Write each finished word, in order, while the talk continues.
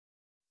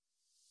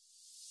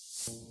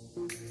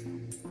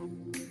Hi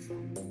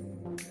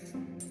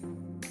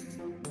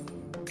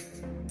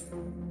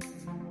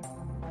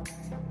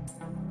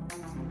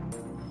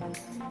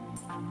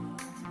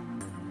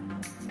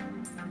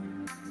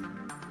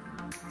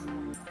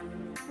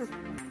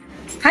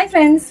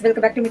friends,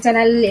 welcome back to my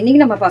channel.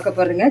 இன்னைக்கு நம்ம பார்க்க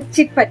போறோங்க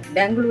chickpet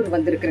பெங்களூர்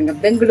வந்திருக்குங்க.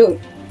 பெங்களூர்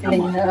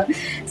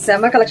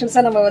செம கலெக்ஷன்ஸ்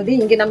நம்ம வந்து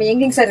இங்க நம்ம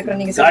எங்கங்க சார் இருக்கோம்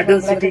நீங்க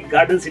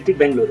garden city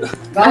Bangalore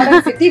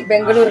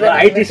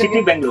ID city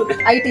Bangalore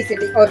ID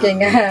city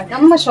ஓகேங்க.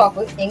 நம்ம ஷாப்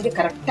எங்க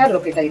கரெக்ட்டா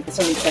லொகேட் ஆயிருக்கு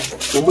சொல்லுங்க சார்.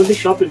 நம்ம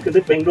ஷாப் இருக்குது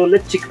பெங்களூர்ல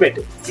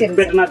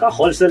chickpetனாக்கா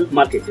ஹோல்சேல்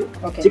மார்க்கெட்.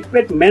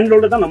 chickpet மெயின்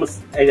ரோட்ல தான் நம்ம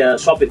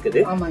ஷாப்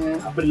இருக்குது.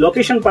 அப்படி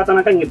லொகேஷன்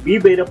பார்த்தானாக்கா இங்க பி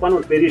பைரப்பான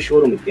ஒரு பெரிய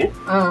ஷோரூம் இருக்கு.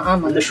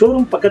 அந்த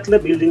ஷோரூம் பக்கத்துல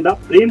பில்டிங் தான்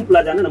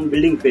premplaza நம்ம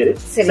பில்டிங் பேரு.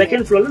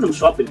 செகண்ட் ஃப்ளோர்ல நம்ம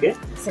ஷாப் இருக்கு.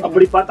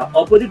 அப்படி பார்த்தா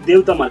ஆப்போசிட்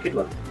devtamarket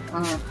வரும்.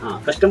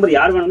 கஸ்டமர்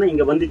யார் வேணும்னா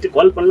இங்க வந்துட்டு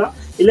கால் பண்ணலாம்,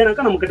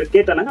 இல்லனாக்கா நம்ம கிட்ட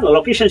கேட்டானாக்கா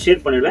லொகேஷன்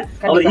ஷேர் பண்ணிடுவேன்,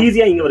 அவர்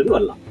ஈஸியா இங்க வரைக்கும்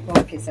வரலாம்.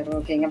 ஓகே சார்,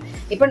 ஓகேங்க.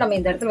 இப்போ நம்ம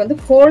இந்த இடத்துல வந்து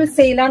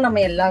ஹோல்சேலா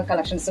நம்ம எல்லா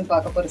கலெக்ஷன்ஸும்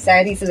பார்க்க போறோம்.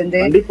 சாரீஸ்ல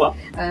இருந்து கண்டிப்பா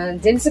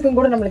ஜென்ட்ஸ்க்கும்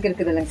கூட நமக்கு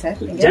இருக்குது இல்லங்க சார்.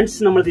 ஜென்ட்ஸ்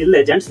நமது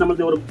இல்ல, ஜென்ட்ஸ்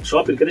நமது ஒரு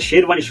ஷாப் இருக்குது,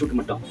 ஷேர்வானி ஷூட்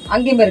மட்டும்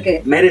அங்கேயும் இருக்கு.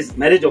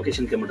 மேரேஜ்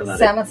ஒகேஷனுக்கு மட்டும்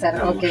தான். ஆமா சார்,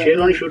 ஓகே.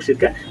 ஷேர்வானி ஷூட்ஸ்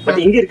இருக்கு,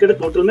 பட் இங்க இருக்கிறது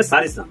டோட்டலுமே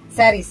சாரீஸ் தான்.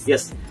 சாரீஸ்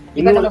எஸ்.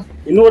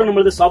 இன்னொரு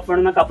நம்மளது ஷாப்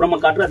வேணும்னாக்கா அப்புறமா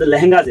காட்டுற அது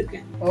லெஹங்காஸ் இருக்கு.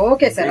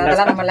 ஓகே சார்,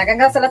 அதெல்லாம் நம்ம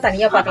லெஹங்காஸ் எல்லாம்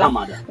தனியா பார்க்கலாம்.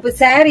 இப்போ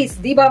சாரீஸ்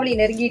தீபாவளி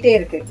நெருங்கிட்டே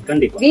இருக்கு.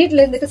 கண்டிப்பா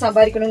வீட்ல இருந்துட்டு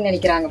சம்பாதிக்கணும்னு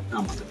நினைக்கிறாங்க,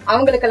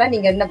 அவங்களுக்கு எல்லாம்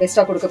நீங்க என்ன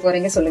பெஸ்டா கொடுக்க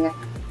போறீங்க சொல்லுங்க.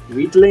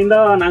 வீட்ல இருந்தா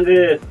நாங்க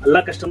எல்லா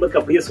கஸ்டமருக்கு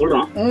அப்படியே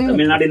சொல்றோம்.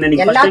 தமிழ்நாடு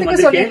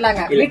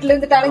வீட்ல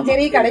இருந்துட்டாலும்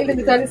சரி, கடையில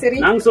இருந்துட்டாலும் சரி.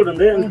 நாங்க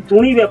சொல்றது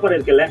துணி வியாபாரம்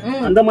இருக்குல்ல,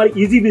 அந்த மாதிரி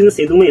ஈஸி பிசினஸ்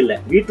எதுவுமே இல்ல.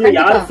 வீட்டுல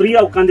யாரு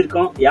ஃப்ரீயா உட்கார்ந்து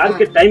இருக்கோம்,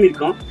 யாருக்கு டைம்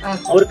இருக்கும்,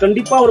 அவர்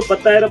கண்டிப்பா ஒரு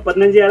 10,000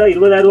 15,000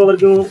 20,000 ரூபாய்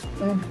வரைக்கும்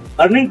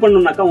அர்னிங்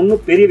பண்ணணும்னாக்கா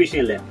ஒன்னும் பெரிய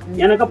விஷயம் இல்ல.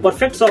 எனக்கு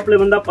பர்ஃபெக்ட் ஷாப்ல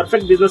வந்தா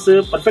பர்ஃபெக்ட் பிசினஸ்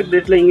பர்ஃபெக்ட்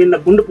ரேட்ல இங்க இந்த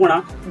கொண்டு போனா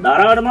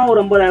தாராளமா ஒரு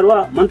 50,000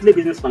 ரூபாய் மந்த்லி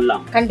பிசினஸ்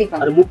பண்ணலாம்.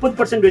 அது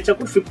 30% வச்சா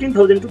கூட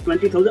 15,000 to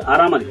 20,000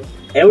 ஆராமா இருக்கு.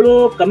 எவ்வளவு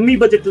கம்மி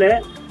பட்ஜெட்ல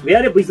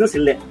வேற பிசினஸ்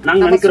இல்ல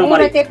நாங்க நினைக்கிற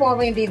மாதிரி போக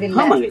வேண்டியது இல்ல.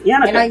 ஆமாங்க,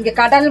 ஏன்னா இங்க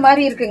கடல்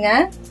மாதிரி இருக்குங்க.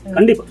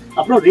 கண்டிப்பா.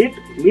 அப்புறம் ரேட்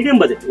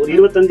மீடியம் பட்ஜெட் ஒரு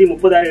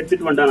 25-30,000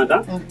 எடுத்துட்டு வந்தானாக்கா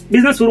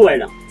பிசினஸ்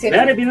உருவாயிடும்.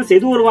 வேற பிசினஸ்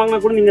எது ஒரு வாங்கினா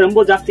கூட நீங்க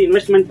ரொம்ப ஜாஸ்தி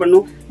இன்வெஸ்ட்மெண்ட்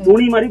பண்ணும்.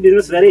 துணி மாதிரி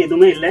பிசினஸ் வேற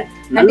எதுவுமே இல்ல.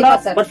 நல்லா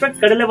பர்ஃபெக்ட்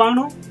கடையில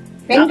வாங்கணும்.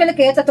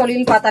 பெண்களுக்கு ஏத்த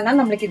தொழில் பார்த்தானா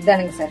நம்மளுக்கு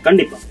இதுதானுங்க சார்.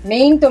 கண்டிப்பா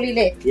மெயின்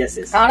தொழிலே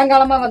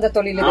காலங்காலமா வந்த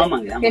தொழில்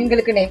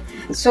பெண்களுக்குனே.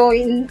 சோ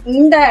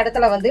இந்த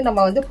இடத்துல வந்து நம்ம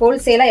வந்து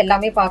ஹோல்சேலா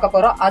எல்லாமே பார்க்க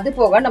போறோம். அது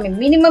போக நம்ம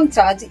மினிமம்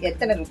சார்ஜ்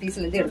எத்தனை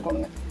ரூபீஸ்ல இருந்து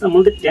எடுக்கணுங்க? நம்ம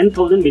வந்து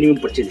 10,000 மினிமம்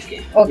பர்ச்சேஸ்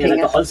இருக்கேன்.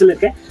 எனக்கு ஹோல்சேல்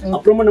இருக்கேன்.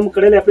 அப்புறமா நம்ம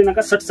கடையில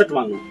எப்படினாக்கா செட்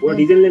வாங்கணும். ஒரு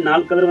டிசைன்ல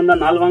 4 கலர் வந்தா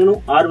 4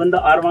 வாங்கணும், 6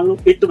 வந்தா 6 வாங்கணும்,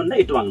 8 வந்தா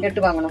 8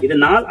 வாங்கணும். இது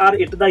 4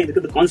 6 8 தான்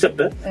இருக்குது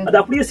கான்செப்ட். அது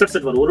அப்படியே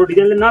செட் வரும். ஒரு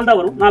டிசைன்ல 4 தான்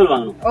வரும், 4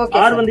 வாங்கணும்.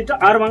 6 வந்துட்டா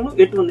 6 வாங்கணும்,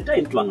 8 வந்துட்டா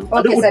 8 வாங்கணும்.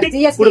 அது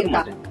ஒட்டி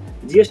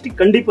ஜிஎஸ்டி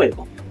கண்டிப்பா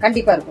இருக்கும்.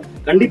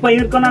 கண்டிப்பா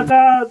இருக்கும்னாக்கா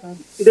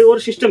இது ஒரு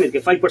சிஸ்டம்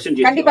இருக்கு. 5%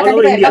 ஜிஎஸ்டி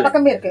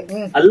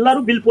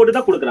எல்லாரும் பில் போட்டு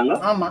தான் கொடுக்குறாங்க.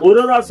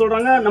 ஒரு ஆள்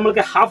சொல்றாங்க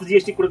நம்மளுக்கு ஹாஃப்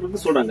ஜிஎஸ்டி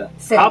கொடுக்கறது சொல்றாங்க.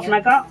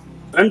 ஹாஃப்னாக்கா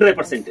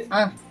 2.5%.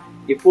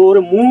 இப்போ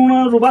ஒரு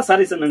 300 ரூபாய்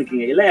சாரீஸ்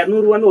நினைக்கீங்க, இல்ல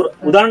 200 ரூபாய் ஒரு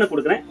உதாரணம்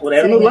கொடுக்குறேன். ஒரு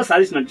 200 ரூபாய்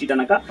சாரீஸ்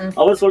நினைச்சிட்டானாக்கா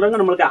அவர் சொல்றாங்க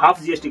நம்மளுக்கு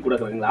ஹாஃப் ஜிஎஸ்டி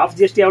கொடுக்குறாங்க. ஹாஃப்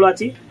ஜிஎஸ்டி எவ்வளவு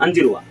ஆச்சு?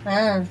 5 ரூபாய்.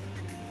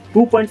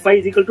 2.5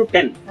 is equal to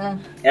 10.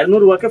 200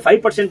 ரூபாய்க்கு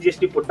 5%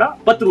 ஜிஎஸ்டி போட்டா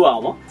 10 ரூபாய்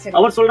ஆகும்.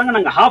 அவர் சொல்றாங்க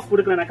நாங்க ஹாஃப்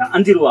கொடுக்கறனாக்கா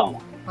 5 ரூபாய்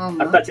ஆகும்.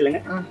 அர்த்தாச்சு இல்லங்க.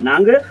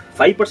 நாங்க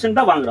 5%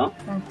 தான் வாங்குறோம்.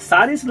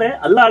 சாரீஸ்ல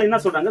எல்லா ஆளும் என்ன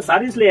சொல்றாங்க,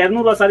 சாரீஸ்ல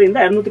 200 ரூபாய் சாரி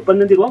இருந்தா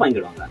 215 ரூபாய்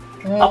வாங்கிடுவாங்க.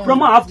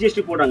 அப்புறமா ஆஃப்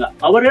ஜிஎஸ்டி போடுறாங்க.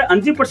 அவரு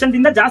 5%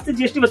 இருந்தா ஜாஸ்தி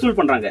ஜிஎஸ்டி வசூல்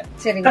பண்றாங்க.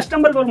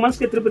 கஸ்டமருக்கு ஒரு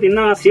மனசுக்கு திருப்பதி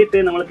என்ன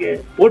சேட்டு நம்மளுக்கு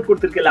போட்டு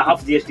கொடுத்திருக்கல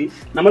ஹாஃப் ஜிஎஸ்டி.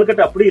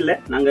 நம்மளுக்கிட்ட அப்படி இல்ல.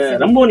 நாங்க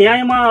ரொம்ப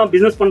நியாயமா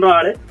பிசினஸ் பண்ற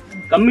ஆளு.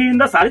 கம்மி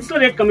இருந்தா சாரீஸ்ல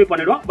ரேட் கம்மி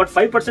பண்ணிடுவோம். பட்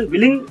 5%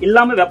 பில்லிங்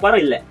இல்லாம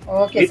வியாபாரம் இல்ல.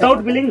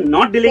 Without billing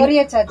not dealing.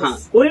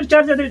 Courier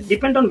charge அது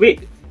டிபெண்ட் ஆன்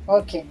வெயிட்.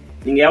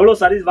 நீங்க எவ்வளவு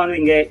சாரீஸ்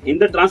வாங்குறீங்க,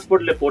 எந்த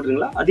டிரான்ஸ்போர்ட்ல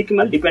போடுறீங்களா அதுக்கு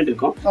மேல டிபெண்ட்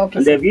இருக்கும்.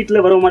 அந்த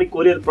வீட்டுல வர மாதிரி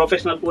கொரியர்,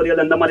 ப்ரொஃபஷனல்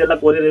கொரியர் அந்த மாதிரி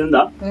எல்லாம் கொரியர்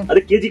இருந்தா அது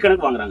கேஜி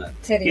கணக்கு வாங்குறாங்க.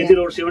 கேஜி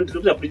ஒரு 70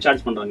 ரூபீஸ் அப்படி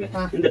சார்ஜ் பண்றாங்க.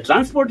 இந்த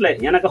டிரான்ஸ்போர்ட்ல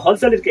எனக்கு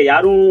ஹோல்சேல் இருக்கு,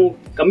 யாரும்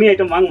கம்மி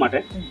ஐட்டம் வாங்க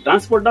மாட்டேன்.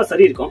 டிரான்ஸ்போர்ட் தான்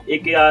சரி இருக்கும்.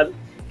 AKR,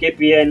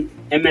 KPN,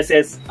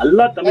 MSS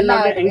எல்லா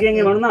தமிழ்நாட்டுல எங்க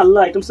எங்க வேணும்னா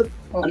எல்லா ஐட்டம்ஸ்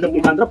அந்த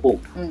முகாந்திர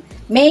போகும்.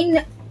 மெயின்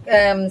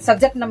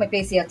சப்ஜெக்ட் நம்ம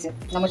பேசியாச்சு.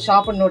 நம்ம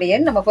ஷாப்பினுடைய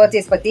நம்ம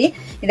பர்ச்சேஸ் பத்தி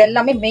இது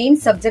எல்லாமே மெயின்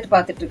சப்ஜெக்ட்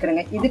பாத்துட்டு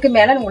இருக்கிறேங்க. இதுக்கு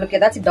மேல உங்களுக்கு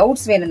ஏதாச்சும்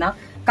டவுட்ஸ் வேணும்னா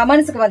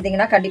கமெண்ட்ஸ்க்கு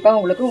வந்தீங்கன்னா கண்டிப்பா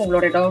உங்களுக்கு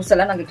உங்களோட டவுட்ஸ்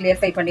எல்லாம் நாங்க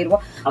கிளியர்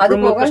பண்ணிடுவோம். அது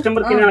போக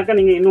கஸ்டமருக்கு என்னக்கா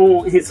நீங்க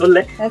இன்னும்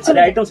சொல்ல அந்த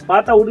ஐட்டம்ஸ்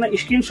பார்த்தா உடனே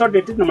ஸ்கிரீன்ஷாட்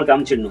எடுத்து நமக்கு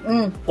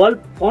அனுப்பிச்சிடணும்.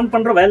 ஃபோன்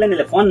பண்ற வேலை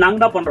இல்ல, ஃபோன் நாங்க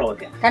தான் பண்றோம்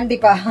அவருக்கு.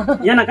 கண்டிப்பா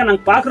ஏன்னாக்கா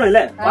நாங்க பாக்குறோம்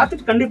இல்ல,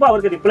 பாத்துட்டு கண்டிப்பா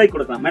அவருக்கு ரிப்ளை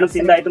கொடுக்கலாம். மேடம்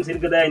இந்த ஐட்டம்ஸ்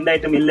இருக்குதா, இந்த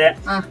ஐட்டம் இல்ல.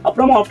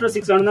 அப்புறமா ஆஃப்டர்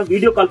 6 ஆனா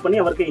வீடியோ கால்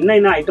பண்ணி அவருக்கு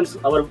என்ன ஐட்டம்ஸ்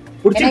அவர்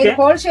பிடிச்சிருக்கு.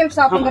 ஹோல்சேல்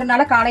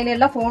ஷாப்ங்கறனால காலையில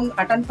எல்லாம் ஃபோன்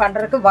அட்டெண்ட்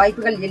பண்றதுக்கு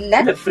வாய்ப்புகள்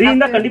இல்ல. ஃப்ரீ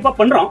தான் கண்டிப்பா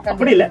பண்றோம்,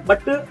 அப்படி இல்ல.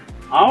 பட்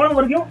அவ்வளவு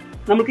வரைக்கும்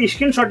நமக்கு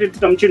ஸ்கிரீன்ஷாட்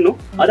எடுத்து அனுப்பிச்சிடணும்.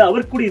 அது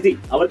அவருக்கு கூட ஈஸி.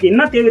 அவருக்கு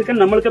என்ன தேவை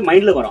இருக்குன்னு நம்மளுக்கு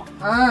மைண்ட்ல வரும்.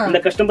 இந்த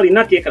கஸ்டமர்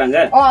என்ன கேக்குறாங்க,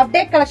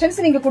 அப்டேட் கலெக்ஷன்ஸ்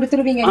நீங்க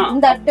கொடுத்துருவீங்க.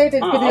 இந்த அப்டேட்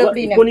இருக்குது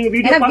அப்படினு. இப்போ நீங்க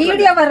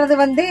வீடியோ வர்றது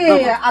வந்து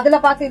அதுல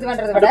பார்த்து இது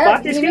பண்றத விட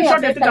பார்த்து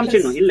ஸ்கிரீன்ஷாட் எடுத்து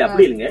அனுப்பிச்சிடணும். இல்ல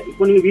அப்படி இல்லங்க.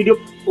 இப்போ நீங்க வீடியோ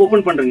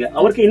ஓபன் பண்றீங்க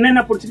அவருக்கு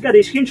என்னென்ன பிடிச்சிருக்கு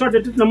அதை ஸ்கிரீன்ஷாட்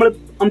எடுத்து நம்மளுக்கு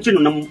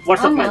அனுப்பிச்சிடணும் நம்ம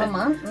வாட்ஸ்அப் மேல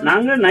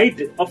நாங்க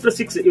நைட் ஆஃப்டர்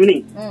 6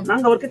 ஈவினிங்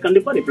நாங்க அவருக்கு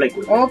கண்டிப்பா ரிப்ளை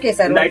கொடுப்போம் ஓகே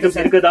சார் இந்த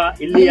ஐட்டம்ஸ் இருக்குதா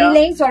இல்லையா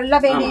இல்லைன்னு சொல்ல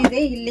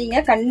வேண்டியதே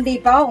இல்லைங்க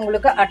கண்டிப்பா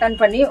உங்களுக்கு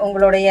அட்டெண்ட் பண்ணி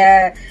உங்களுடைய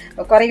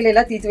குறைகளை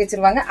எல்லாம் தீர்த்து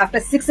வச்சிருவாங்க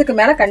ஆஃப்டர் 6க்கு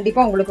மேல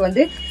கண்டிப்பா உங்களுக்கு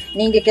வந்து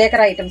நீங்க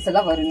கேக்குற ஐட்டம்ஸ்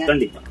எல்லாம் வருங்க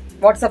கண்டிப்பா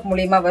வாட்ஸ்அப்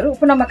மூலியமா வரும்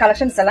இப்போ நம்ம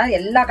கலெக்ஷன்ஸ் எல்லாம்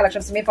எல்லா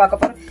கலெக்ஷன்ஸுமே பார்க்க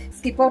போறோம்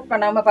ஸ்கிப் அவுட்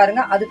பண்ணாம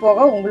பாருங்க அது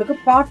போக உங்களுக்கு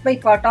பார்ட் பை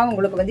பார்ட்டா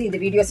உங்களுக்கு வந்து இந்த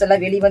வீடியோஸ்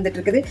எல்லாம் வெளிய வந்துட்டு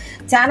இருக்குது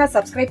சேனல்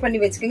சப்ஸ்கிரைப்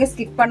பண்ணி வச்சுக்கோங்க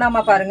ஸ்கிப்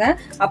பண்ணாம பாருங்க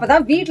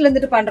அப்பதான் வீட்ல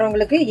இருந்துட்டு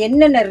பண்றவங்களுக்கு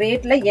என்னென்ன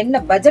ரேட்ல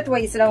என்ன பட்ஜெட்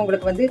வைஸ்ல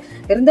உங்களுக்கு வந்து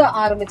இருந்து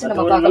ஆரம்பிச்சு நம்ம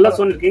பார்க்கலாம் நல்லா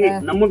சொல்லிருக்கீங்க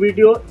நம்ம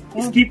வீடியோ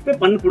ஸ்கிப்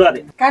பண்ண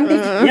கூடாது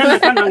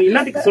கண்டிப்பா நாங்க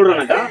என்னத்துக்கு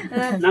சொல்றோம்னாக்கா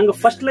நாங்க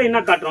ஃபர்ஸ்ட்ல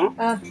என்ன காட்டுறோம்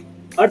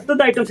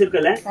அடுத்தது ஐட்டம்ஸ்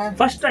இருக்குல்ல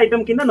ஃபர்ஸ்ட்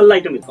ஐட்டம் கிட்ட நல்ல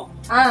ஐட்டம் இருக்கும்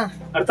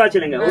அடுத்தாச்சு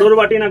இல்லைங்க ஒரு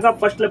வாட்டினாக்கா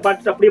ஃபர்ஸ்ட்ல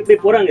பார்த்துட்டு அப்படி அப்படியே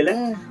போறாங்கல்ல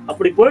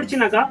அப்படி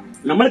போயிடுச்சுனாக்கா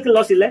நம்மளுக்கு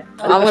லாஸ் இல்ல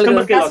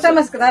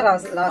கஸ்டமர்ஸ்க்கு தான்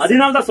லாஸ்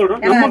அதனால தான்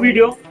சொல்றோம் நம்ம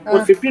வீடியோ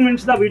ஒரு 15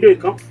 மினிட்ஸ் தான் வீடியோ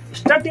இருக்கும்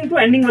ஸ்டார்டிங்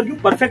டு எண்டிங்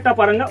வரைக்கும் பெர்ஃபெக்ட்டா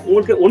பாருங்க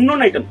உங்களுக்கு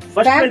ஒன்னொன்னு item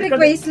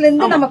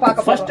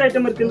first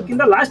item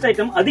இருக்குக்கிட்ட last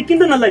item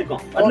அதுக்கிட்ட நல்லா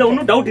இருக்கும் அதுல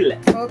ஒன்னும் டவுட் இல்ல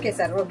ஓகே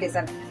சார்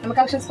நம்ம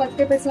கலெக்ஷன்ஸ்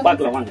பத்தி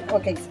பேசலாம் வாங்க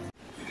ஓகே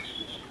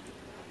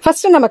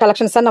ஃபர்ஸ்ட் நம்ம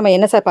கலெக்ஷன்ஸ் நம்ம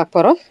என்ன சார் பார்க்க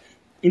போறோம்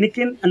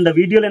இன்னைக்கு அந்த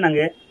வீடியோல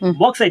நாங்க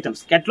பாக்ஸ் ஐட்டம்ஸ்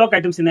கேட்டலாக்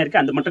ஐட்டம்ஸ் என்ன இருக்கு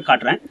அந்த மட்டும்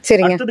காட்றேன்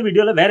அடுத்த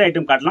வீடியோல வேற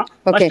ஐட்டம் காட்டலாம்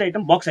ஃபர்ஸ்ட்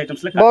ஐட்டம்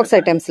பாக்ஸ்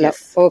ஐட்டம்ஸ்ல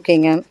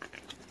ஓகேங்க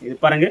இது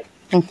பாருங்க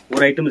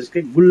ஒரு ஐட்டம்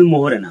இருக்கு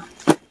குல்மோஹரனா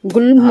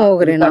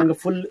பாருங்க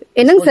ஃபுல்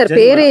என்னங்க சார்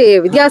பேரு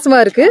வித்தியாசமா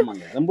இருக்கு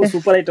ரொம்ப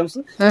சூப்பர் ஐட்டம்ஸ்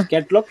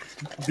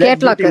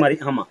கேட்டலாக் மாதிரி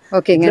ஆமா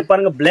ஓகேங்க இது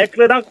பாருங்க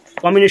Blackல தான்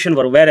காம்பினேஷன்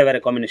வரும் வேற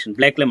காம்பினேஷன்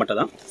Blackல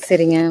மட்டும் தான்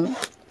சரிங்க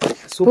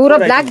பூரா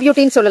Black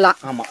பியூட்டின்னு சொல்லலாம்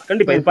ஆமா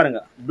கண்டிப்பா இது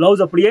பாருங்க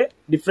ப்ளவுஸ் அப்படியே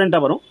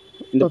டிஃபரண்டா வரும்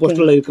இந்த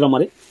போஸ்டர்ல இருக்கிற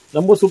மாதிரி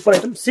ரொம்ப super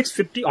item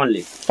 650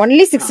 only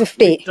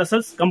 650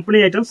 tassels company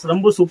items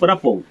ரொம்ப சூப்பரா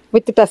போகும்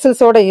வித்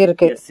டசல்ஸ் ஓட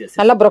இருக்கு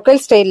நல்ல ப்ரோக்கைல்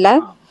ஸ்டைல்ல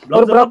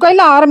ஒரு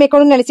ப்ரோக்கைல்ல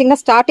ஆரம்பிக்கணும்னு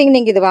நினைச்சீங்கன்னா ஸ்டார்டிங்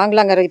நீங்க இது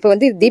வாங்கலாங்க இப்போ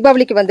வந்து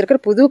தீபாவளிக்கு வந்திருக்கிற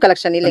புது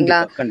கலெக்ஷன் இல்லீங்களா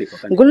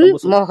குல்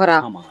மோஹரா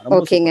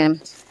ஓகேங்க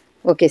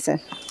okay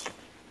sir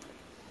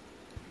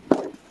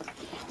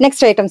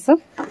next item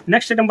sir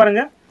next item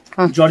பாருங்க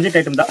Georgette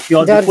ஐட்டம் தான்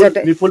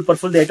பியூர் ஃபுல்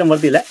பர்ஃபுல் ஐட்டம்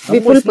வருது இல்ல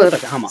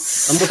ஆமா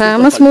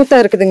ரொம்ப ஸ்மூத்தா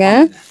இருக்குதுங்க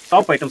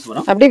டாப் ஐட்டம்ஸ்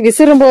வரும் அப்படியே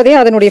விசிறும் போதே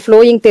அதனுடைய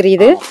ஃப்ளோயிங்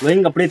தெரியுது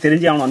ஃப்ளோயிங் அப்படியே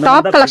தெரிஞ்சு ஆவணும்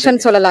டாப் கலெக்ஷன்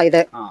சொல்லலாம்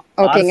இது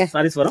ஓகேங்க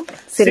சாரீஸ் வரும்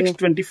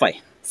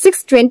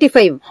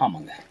 625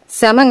 ஆமாங்க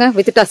செமங்க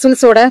வித்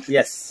டசல்ஸோட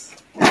எஸ்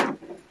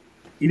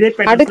இதே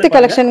அடுத்த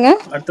கலெக்ஷன்ங்க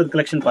அடுத்த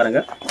கலெக்ஷன்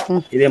பாருங்க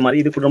இதே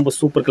மாதிரி இதுக்கு ரொம்ப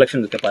சூப்பர்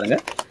கலெக்ஷன் இருக்கு பாருங்க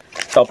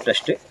டாப்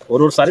டெஸ்ட்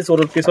ஒரு சாரீஸ்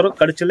ஒரு பீஸ் வரும்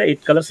கடிச்சல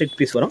 8 கலர்ஸ் 8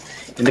 பீஸ் வரும்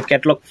இந்த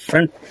கேட்டலாக்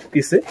ஃப்ரண்ட்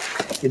பீஸ்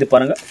இது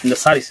பாருங்க இந்த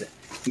சாரீஸ்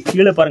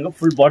கீழே பாருங்க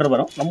ஃபுல் பார்டர்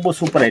வரும் ரொம்ப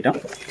சூப்பர் ஐட்டம்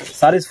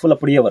சாரீஸ் ஃபுல்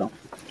அப்படியே வரும்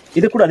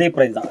இது கூட அதே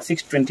பிரைஸ் தான்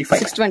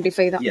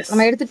 625 தான்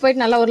நம்ம எடுத்துட்டு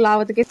போயிட்டு நல்ல ஒரு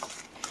லாபத்துக்கு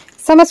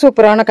செம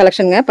சூப்பரான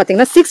கலெக்ஷனுங்க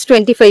பாத்தீங்கன்னா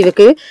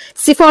 625க்கு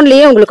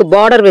சிஃபான்லயே உங்களுக்கு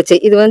பார்டர் வச்சு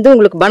இது வந்து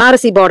உங்களுக்கு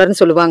பனாரசி பார்டர்னு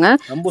சொல்லுவாங்க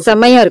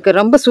செமையா இருக்கு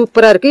ரொம்ப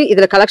சூப்பரா இருக்கு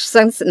இதுல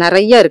கலெக்ஷன்ஸ்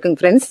நிறைய இருக்குங்க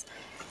फ्रेंड्स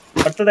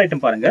அடுத்த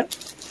ஐட்டம் பாருங்க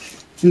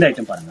இந்த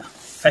ஐட்டம் பாருங்க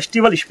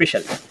ஃபெஸ்டிவல்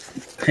ஸ்பெஷல்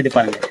இது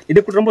பாருங்க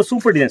இதுக்கு ரொம்ப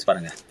சூப்பர் டிசைன்ஸ்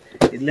பாருங்க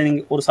இதுல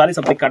நீங்க ஒரு சாரி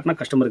அப்படி காட்டினா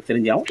கஸ்டமருக்கு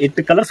தெரிஞ்சாவும்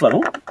 8 கலர்ஸ்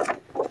வரும்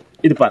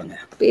இது பாருங்க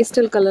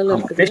பேஸ்டல் கலர்ல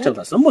இருக்கு பேஸ்டல்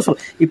கலர் ரொம்ப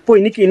இப்போ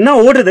இன்னைக்கு என்ன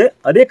ஓடுது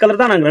அதே கலர்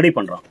தான் நாங்க ரெடி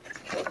பண்றோம்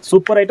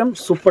சூப்பர் ஐட்டம்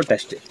சூப்பர்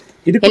டெஸ்ட்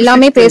இது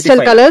எல்லாமே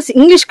பேஸ்டல் கலர்ஸ்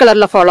இங்கிலீஷ்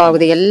கலர்ல ஃபாலோ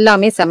ஆகுது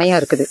எல்லாமே செமையா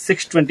இருக்குது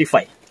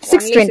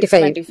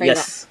 625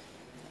 எஸ்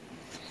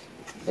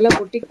எல்லாம்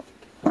பொட்டி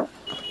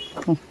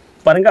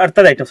பாருங்க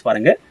அடுத்த ஐட்டம்ஸ்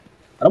பாருங்க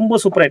ரொம்ப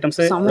சூப்பர் ஐட்டம்ஸ்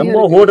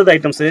ரொம்ப ஓடுது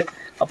ஐட்டம்ஸ்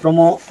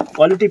அப்புறமா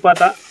குவாலிட்டி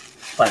பார்த்தா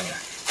பாருங்க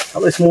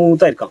அப்படியே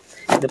ஸ்மூத்தா இருக்கும்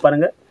இது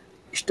பாருங்க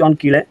ஸ்டோன்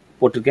கீழே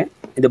போட்டிருக்கேன்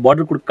இந்த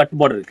பார்டர் கூட கட்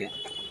பார்டர் இருக்கு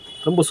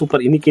ரொம்ப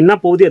சூப்பர் இன்னைக்கு என்ன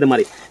போகுது அது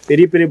மாதிரி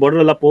பெரிய பெரிய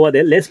பார்டர் எல்லாம் போகாது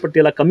லேஸ்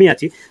பட்டி எல்லாம்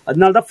கம்மியாச்சு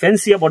அதனால தான்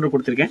ஃபேன்சியா பார்டர்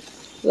கொடுத்திருக்கேன்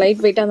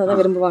லைட் வெயிட்டா தான்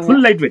விரும்புவாங்க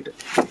ஃபுல் லைட் வெயிட்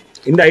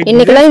இந்த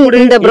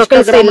இந்த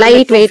ப்ரோக்கல் ஸ்டைல்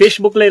லைட் வெயிட்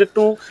Facebookல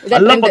இருக்கும்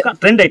எல்லா பக்கம்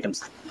ட்ரெண்ட்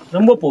ஐட்டம்ஸ்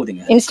ரொம்ப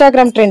போகுதுங்க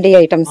Instagram ட்ரெண்டி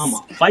ஐட்டம்ஸ் ஆமா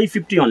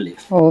 550 only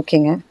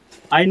ஓகேங்க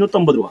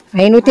 550 ரூபாய்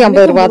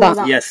 550 தான்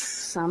எஸ்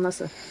ஆமா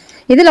சார்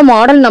இதுல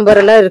மாடல் நம்பர்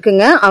எல்லாம்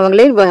இருக்குங்க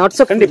அவங்களே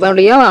வாட்ஸ்அப்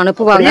வழியா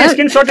அனுப்புவாங்க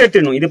ஸ்கிரீன்ஷாட்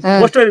எடுத்துறணும் இது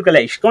போஸ்டர் இருக்குல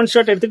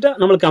ஸ்கிரீன்ஷாட் எடுத்துட்டு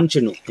நமக்கு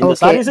அனுப்பிச்சிடணும் இந்த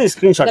சாரீஸ்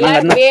ஸ்கிரீன்ஷாட்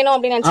வேணும்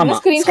அப்படி நினைச்சா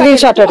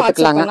ஸ்கிரீன்ஷாட்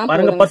எடுத்துக்கலாங்க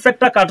பாருங்க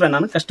பெர்ஃபெக்ட்டா காட்றேன்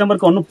நான்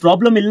கஸ்டமருக்கு ஒண்ணும்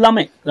ப்ராப்ளம்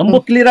இல்லாம ரொம்ப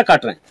கிளியரா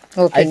காட்றேன்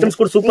ஐட்டம்ஸ்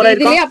கூட சூப்பரா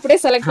இருக்கு இதுலயே அப்படியே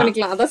செலக்ட்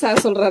பண்ணிக்கலாம் அத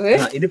சார் சொல்றாரு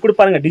இது கூட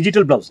பாருங்க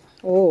டிஜிட்டல் ப்ளவுஸ்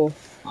ஓ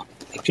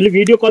एक्चुअली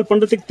வீடியோ கால்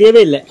பண்றதுக்கு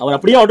தேவை இல்ல அவர்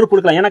அப்படியே ஆர்டர்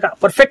கொடுக்கலாம் ஏன்னா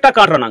பெர்ஃபெக்ட்டா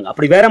காட்றோம் நாங்க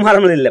அப்படி வேற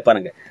மாதிரி இல்ல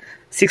பாருங்க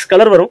 6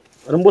 கலர் வரும்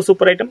ரொம்ப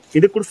சூப்பர் ஐட்டம்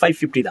இது கூட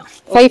 550 தான்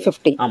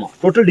 550 ஆமா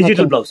டோட்டல்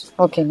டிஜிட்டல் ப்ளவுஸ்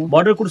ஓகேங்க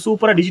பார்டர் கூட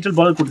சூப்பரா டிஜிட்டல்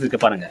பார்டர் கொடுத்திருக்க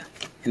பாருங்க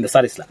இந்த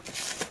சாரீஸ்ல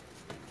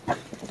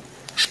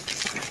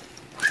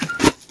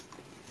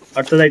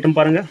அடுத்த ஐட்டம்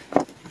பாருங்க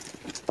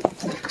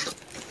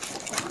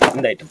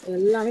இந்த ஐட்டம்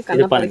எல்லாமே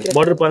கண்ணா பாருங்க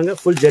பார்டர் பாருங்க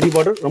ஃபுல் ஜெரி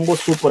பார்டர் ரொம்ப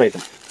சூப்பர்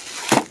ஐட்டம்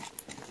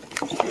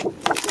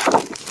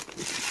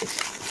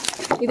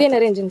இது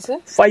என்ன ரேஞ்சுங்க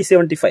சார்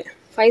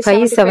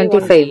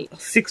 575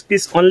 6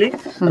 பீஸ் only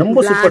ரொம்ப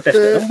சூப்பர்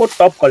டெஸ்ட் ரொம்ப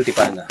டாப் குவாலிட்டி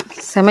பாருங்க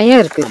செமையா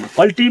இருக்கு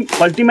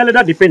குவாலிட்டி மேல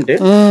தான் டிபெண்ட்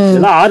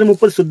இதெல்லாம்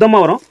 630 சுத்தமா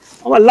வரும்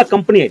எல்லாம்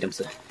கம்பெனி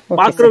ஐட்டம்ஸ்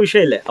பாக்குற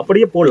விஷயம் இல்ல,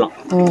 அப்படியே போடலாம்.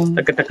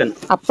 டக்கு டக்குன்னு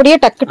அப்படியே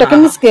டக்கு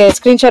டக்குன்னு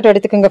ஸ்கிரீன்ஷாட்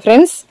எடுத்துக்கோங்க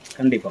फ्रेंड्स.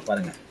 கண்டிப்பா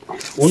பாருங்க.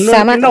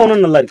 ஒண்ணு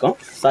நல்லா இருக்கும்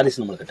சாரீஸ்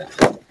நம்மகிட்ட.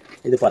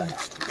 இது பாருங்க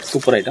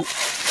சூப்பர் ஐட்டம்.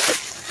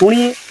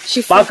 துணி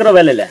பாக்குற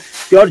வேலை இல்ல,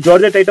 பியூர்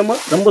ஜார்ஜெட் ஐட்டம்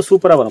ரொம்ப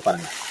சூப்பரா வரும்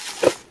பாருங்க.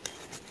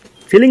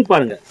 ஃபீலிங்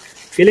பாருங்க,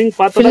 ஃபீலிங்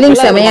பார்த்தா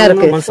செமையா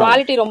இருக்கு.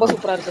 குவாலிட்டி ரொம்ப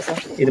சூப்பரா இருக்கு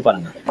சார். இது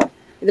பாருங்க.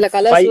 இதுல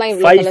கலர்ஸ்லாம்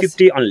இவ்ளோ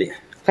 550 only.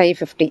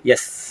 550.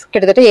 எஸ்.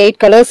 கிட்டத்தட்ட 8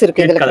 கலர்ஸ்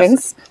இருக்கு இதுல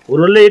फ्रेंड्स.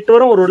 ஒரு உள்ள 8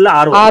 வரும், ஒரு உள்ள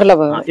 6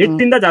 வரும்.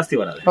 8 இந்த ಜಾಸ್ತಿ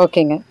வராது.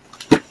 ஓகேங்க.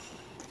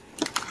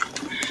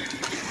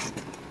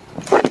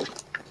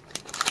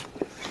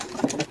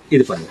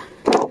 இது பாருங்க.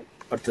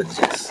 அடுத்து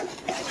டிசைன்ஸ்.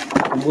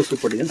 ரொம்ப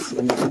சூப்பர் டிசைன்ஸ்,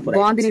 ரொம்ப சூப்பர்.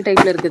 பாந்தினி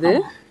டைப்ல இருக்குது.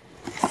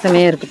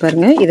 செமையா இருக்கு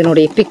பாருங்க.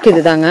 இதனுடைய பிக்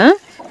இதுதாங்க.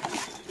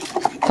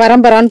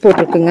 பரம்பரான்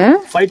போட்டுருக்குங்க.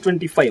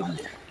 525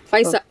 only.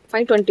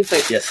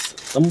 525. எஸ்.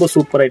 ரொம்ப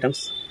சூப்பர்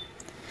ஐட்டம்ஸ்.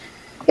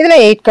 இதுல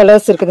 8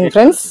 கலர்ஸ் இருக்குதுங்க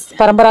फ्रेंड्स.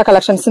 பரம்பரா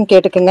கலெக்ஷன்ஸ்னு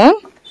கேட்டுக்குங்க.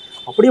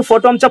 அப்படியே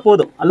போட்டோ அம்ச்சா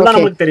போதும், எல்லாம்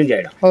நமக்கு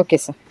தெரிஞ்சாயிடும். Okay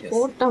sir.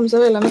 போட்டோ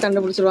அம்ச்சாவே எல்லாமே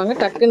கண்டுபிடிச்சிருவாங்க.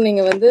 டக்குன்னு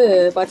நீங்க வந்து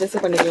பர்ச்சேஸ்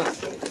பண்ணிக்கலாம்.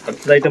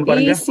 அடுத்த ஐட்டம்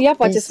பாருங்க. ஈஸியா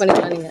பர்ச்சேஸ்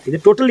பண்ணிக்கலாம் நீங்க. இது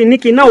டோட்டல்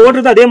இன்னைக்கு என்ன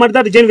ஓடுறது அதே மாதிரி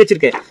தான் டிசைன்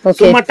வச்சிருக்கேன்.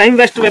 சும்மா டைம்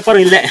வேஸ்ட்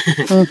வியாபாரம் இல்ல.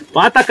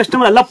 பார்த்தா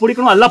கஸ்டமர் எல்லாம்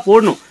பிடிக்கணும், எல்லாம்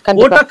போடணும்.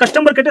 போட்டா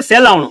கஸ்டமர் கிட்ட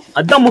சேல் ஆகணும்,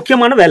 அதுதான்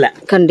முக்கியமான வேலை.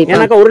 கண்டிப்பா.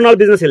 எனக்கு ஒரு நாள்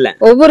பிசினஸ் இல்ல.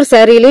 ஒவ்வொரு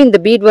சாரியிலும் இந்த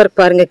பீட் ஒர்க்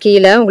பாருங்க,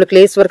 கீழே உங்களுக்கு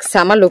லேஸ் ஒர்க்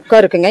செம லுக்கா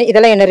இருக்குங்க.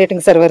 இதெல்லாம் என்ன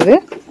ரேட்டுங்க சார் வருது?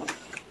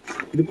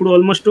 இது கூட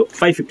ஆல்மோஸ்ட்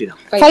 550 தான்.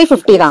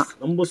 550 தான்.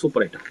 ரொம்ப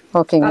சூப்பர் ஐட்டம்.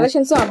 ஓகேங்க.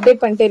 கலெக்ஷன்ஸ் அப்டேட்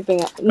பண்ணிட்டே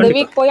இருப்பீங்க. இந்த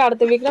வீக் போய்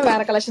அடுத்த வீக்ல வேற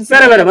கலெக்ஷன்ஸ்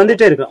வேற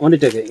வந்துட்டே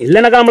இருக்கு.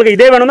 இல்லனா நமக்கு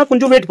இதே வேணும்னா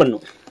கொஞ்சம் வெயிட்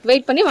பண்ணணும்.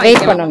 வெயிட்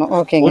பண்ணணும்.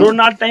 ஓகேங்க. ஒரு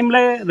நாள் டைம்ல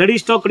ரெடி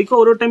ஸ்டாக் கிடைக்கும்,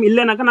 ஒரு டைம்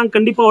இல்லனாக்க நாங்க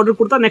கண்டிப்பா ஆர்டர்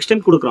கொடுத்தா நெக்ஸ்ட்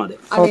டைம் கொடுக்குறோம்.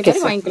 அது ஓகே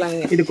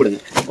வாங்கிக்கலாங்க. இது கொடுங்க.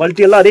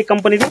 குவாலிட்டி எல்லாம் அதே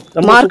கம்பெனி தான்.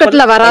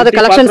 மார்க்கெட்ல வராத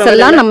கலெக்ஷன்ஸ்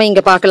எல்லாம் நம்ம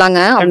இங்க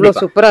பார்க்கலாங்க.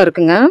 அவ்வளவு சூப்பரா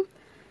இருக்குங்க.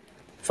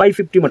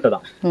 550 மட்டும்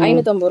தான்.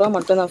 550 ரூபாய்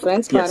மட்டும் தான்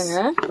फ्रेंड्स. பாருங்க.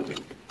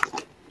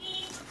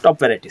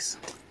 Top varieties.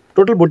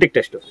 Total boutique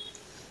test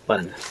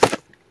பாருங்க.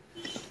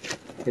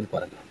 இது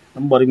பாருங்க.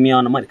 ரொம்ப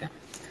அருமையான மாதிரி இருக்கு.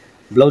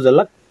 ப்ளவுஸ்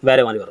எல்லாம்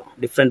வேற மாதிரி வரும்.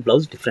 Different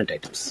blouse, different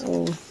items.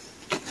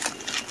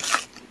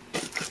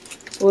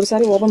 ஒரு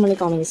சாரி ஓபன் பண்ணி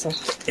காமிங்க சார்.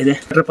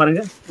 இது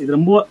பாருங்க. இது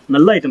ரொம்ப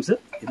நல்ல ஐட்டம்ஸ்.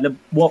 இதுல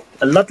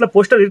எல்லாத்துல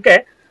போஸ்டர் இருக்கு,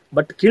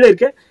 பட் கீழே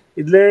இருக்கு.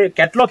 இதுல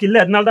கேட்டலாக் இல்ல,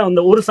 அதனால தான்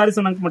அந்த ஒரு சாரி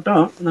சொன்னாங்க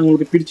மட்டும் நான்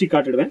உங்களுக்கு பிரிச்சு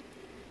காட்டிடுவேன்.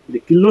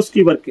 இது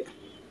கில்லோஸ்கி ஒர்க்.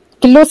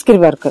 கில்லோஸ்கி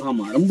ஒர்க்.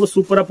 ஆமா, ரொம்ப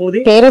சூப்பரா போகுது.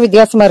 பேரே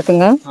வித்தியாசமா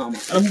இருக்குங்க. ஆமா,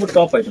 ரொம்ப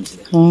டாப் ஐட்டம்ஸ்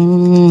இது.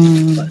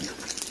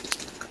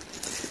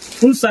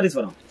 ஃபுல் சாரீஸ்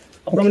வரும்.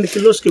 அப்புறம் இந்த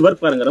கில்லோஸ்கி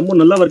ஒர்க் பாருங்க, ரொம்ப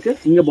நல்லா இருக்கு.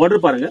 இங்க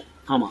பார்டர் பாருங்க.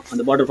 ஆமா,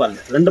 அந்த பார்டர் பாருங்க,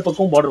 ரெண்டு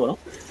பக்கமும் பார்டர் வரும்.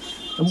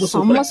 ரொம்ப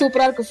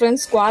சூப்பரா இருக்கு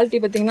फ्रेंड्स. குவாலிட்டி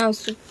பாத்தீங்கன்னா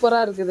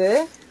சூப்பரா இருக்குது.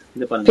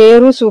 இது பாருங்க,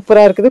 பேரும்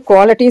சூப்பரா இருக்குது,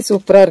 குவாலிட்டியும்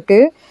சூப்பரா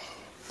இருக்கு.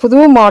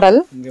 புது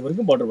மாடல். இங்க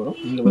வரைக்கும் பார்டர் வரும்.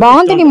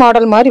 பாந்தினி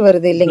மாடல் மாதிரி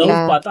வருது இல்லீங்களா?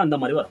 பார்த்தா அந்த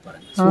மாதிரி வரும்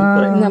பாருங்க.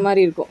 சூப்பரா இந்த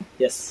மாதிரி இருக்கும்.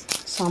 எஸ்.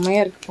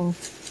 செமையா இருக்கு.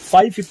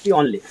 550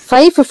 only.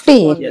 550.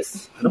 எஸ்.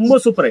 ரொம்ப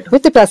சூப்பர் ஐட்டம்.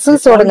 வித்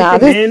டசல்ஸ் ஓடுங்க.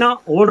 அது மேனா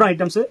ஓடுற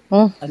ஐட்டம்ஸ்,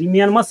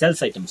 அருமையான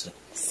சேல்ஸ் ஐட்டம்ஸ்.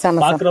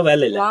 பாக்குற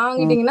வேலை இல்ல.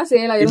 வாங்கிட்டீங்கன்னா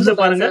சேல் ஆயிடும். இது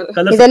பாருங்க,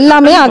 இது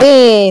எல்லாமே அதே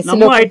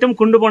நம்ம ஐட்டம்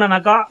கொண்டு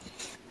போனாக்கா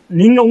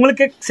நீங்க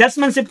உங்களுக்கு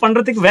சேல்ஸ்மேன்ஷிப்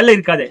பண்றதுக்கு வேலை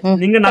இருக்காது.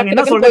 நீங்க நாங்க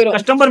என்ன சொல்றோம்,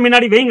 கஸ்டமர்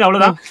முன்னாடி வைங்க,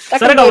 அவ்வளவுதான்.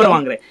 சரக்கு அவர்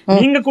வாங்குறேன்.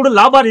 நீங்க கூட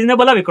லாபம்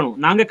ரீசனபிளா வைக்கணும்.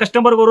 நாங்க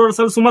கஸ்டமருக்கு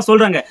ஒரு சும்மா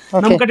சொல்றாங்க,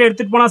 நம்ம கிட்ட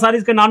எடுத்துட்டு போனா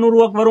சாரீஸ்க்கு 400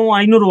 ரூபாய்க்கு வரும்,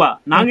 500 ரூபாய்.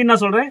 நாங்க என்ன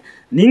சொல்றேன்,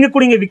 நீங்க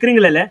கூட இங்க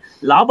விக்கிறீங்களே,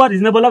 லாபம்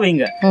ரீசனபிளா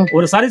வைங்க.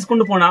 ஒரு சாரீஸ்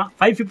கொண்டு போனா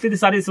 550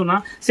 சாரீஸ் சொன்னா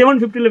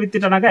 750ல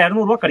வித்துட்டானாக்கா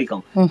 200 ரூபாய்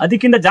கிடைக்கும்.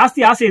 அதுக்கு இந்த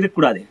ஜாஸ்தி ஆசை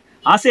இருக்கக்கூடாது.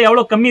 ஆசை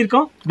எவ்வளவு கம்மி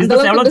இருக்கும்,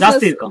 பிசினஸ் எவ்வளவு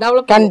ஜாஸ்தி இருக்கும்.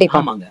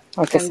 கண்டிப்பா. ஆமாங்க.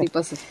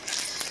 கண்டிப்பா சார்.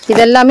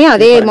 இது எல்லாமே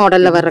அதே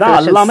மாடல்ல வர்ற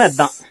கலெக்ஷன். எல்லாமே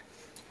அதான்.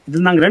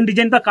 இது நாங்க ரெண்டு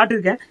டிசைன் தான்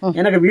காட்டிருக்கேன்.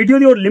 எனக்கு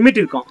வீடியோல ஒரு லிமிட்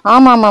இருக்கும்.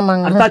 ஆமா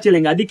ஆமாங்க. அர்த்தாச்சு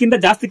இல்லைங்க, அதுக்கிந்த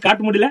ஜாஸ்தி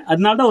காட்ட முடியல.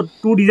 அதனால தான் ஒரு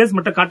 2 டிசைன்ஸ்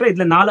மட்டும் காட்டுறேன்.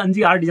 இதுல 4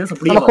 5 6 டிசைன்ஸ்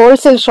அப்படியே. நம்ம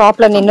ஹோல்சேல்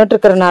ஷாப்ல நின்னுட்டு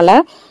இருக்கறனால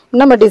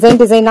நம்ம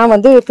டிசைனா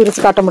வந்து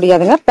பிரிச்சு காட்ட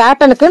முடியாதுங்க.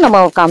 பேட்டர்னுக்கு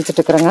நம்ம காமிச்சிட்டு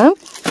இருக்கறோங்க.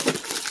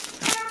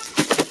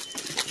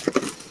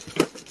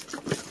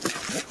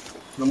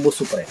 ரொம்ப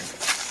சூப்பரா இருக்கு.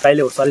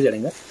 கையில ஒரு சாரி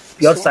ஜடைங்க,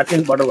 பியூர்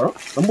சாட்டின் பார்டர் வரும்.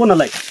 ரொம்ப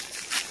நல்லா இருக்கு.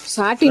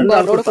 சாட்டின்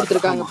பார்டரோட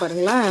கொடுத்திருக்காங்க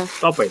பாருங்களா.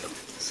 Top item.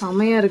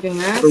 செமையா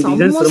இருக்குங்க.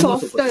 செம்ம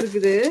சாஃப்ட்டா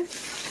இருக்குது.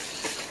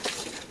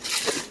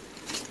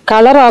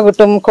 கலர்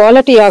ஆகட்டும்,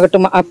 குவாலிட்டி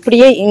ஆகட்டும்,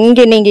 அப்படியே இங்க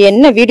நீங்க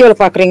என்ன வீடியோல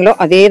பாக்குறீங்களோ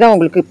அதே தான்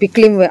உங்களுக்கு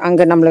பிக்லயும்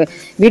அங்க நம்ம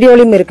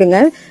வீடியோலயும் இருக்குங்க.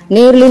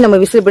 நேர்லயும் நம்ம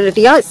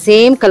விசிபிலிட்டியா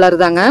சேம் கலர்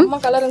தாங்க. நம்ம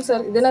கலருங்க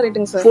சார். இது என்ன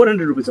ரேட்டுங்க சார்?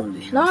 400 rupees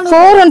only.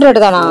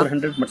 400 தானா?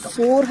 400 மட்டும்.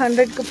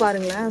 400க்கு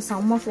பாருங்க,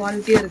 செம்ம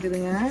குவாலிட்டியா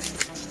இருக்குதுங்க.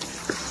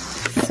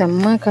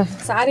 செம்ம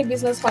சாரி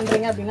பிசினஸ்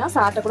பண்றீங்க அப்படின்னா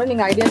சார்ட்ட கூட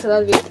நீங்க ஐடியாஸ்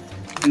ஏதாவது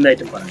இந்த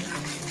ஐட்டம் பாருங்க,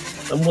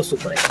 ரொம்ப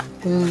சூப்பரா இருக்கு.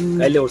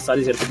 கையில ஒரு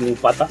சாரீஸ் எடுத்து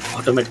நீங்க பார்த்தா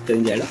ஆட்டோமேட்டிக்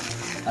தெரிஞ்சாயிடும்.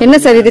 என்ன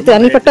சார் இது?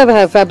 தனிப்பட்ட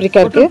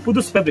ஃபேப்ரிக்கா இருக்கு.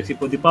 புது ஃபேப்ரிக்ஸ்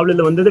இப்போ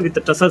தீபாவளில வந்தது வித்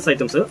டசல்ஸ்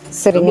ஐட்டம்ஸ்.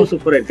 ரொம்ப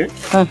சூப்பரா இருக்கு.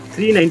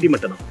 390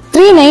 மட்டும் தான்.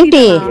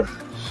 390.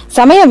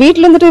 சமயா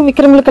வீட்ல இருந்துட்டு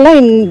விக்கிறவங்களுக்கு எல்லாம்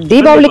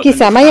தீபாவளிக்கு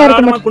சமயா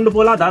இருக்கு. கொண்டு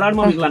போலாம்,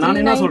 தாராளமா விக்கலாம்.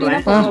 நான் என்ன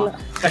சொல்றேன்,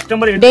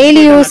 customer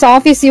daily use,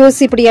 office use,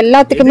 இப்படி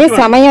எல்லாத்துக்குமே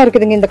சமயா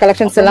இருக்குதுங்க இந்த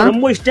கலெக்ஷன்ஸ் எல்லாம்.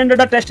 ரொம்ப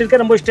ஸ்டாண்டர்டா டெஸ்ட்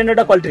இருக்கு, ரொம்ப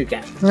ஸ்டாண்டர்டா குவாலிட்டி இருக்கு.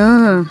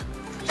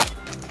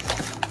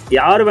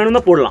 யார்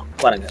வேணும்னா போடலாம்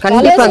பாருங்க.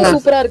 கண்டிப்பாங்க.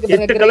 சூப்பரா இருக்கு.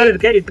 8 கலர்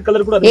இருக்கு. 8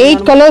 கலர் கூட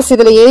 8 கலர்ஸ்.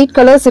 இதுல 8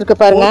 கலர்ஸ் இருக்கு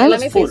பாருங்க.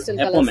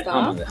 எப்பவுமே.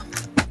 ஆமாங்க.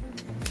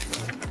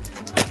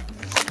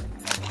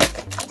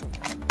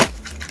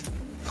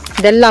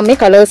 இதெல்லாமே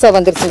கலர்ஸா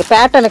வந்துருச்சு. இந்த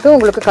பேட்டர்னுக்கு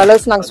உங்களுக்கு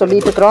கலர்ஸ் நாங்க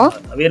சொல்லிட்டு இருக்கோம்.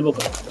 वेरबो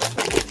कलर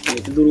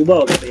இது ரூபா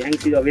ஆகுது यांग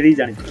चीज वेरी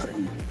जानी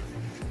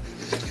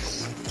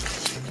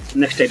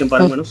नेक्स्ट आइटम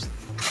பாருங்க மேடம்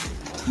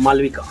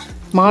மால்விகா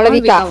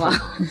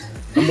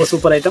ரொம்ப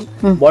சூப்பர் ஐட்டம்.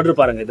 border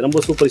பாருங்க இது ரொம்ப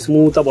சூப்பர்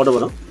ஸ்மூத்தா border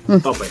வரும்.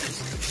 டாப் ஐட்டம்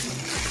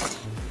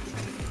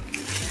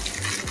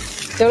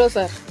எவ்வளவு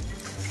சார்?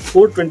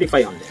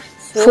 425 only.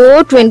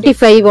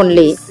 425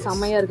 only.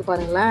 செமையா இருக்கு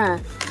பாருங்களேன்.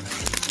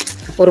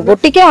 ஒரு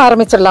பொட்டிக்கே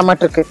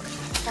ஆரம்பிச்சிடலாமாட்டு இருக்கு.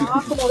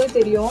 பாக்கும்போதே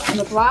தெரியும்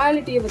அந்த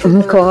குவாலிட்டியை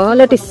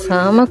குவாலிட்டி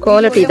செம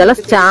குவாலிட்டி.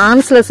 இதெல்லாம்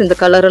சான்ஸ்லெஸ் இந்த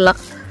கலர் எல்லாம்.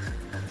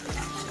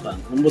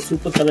 ரொம்ப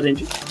சூப்பர் கலர்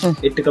ரேஞ்ச்.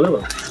 8 கலர்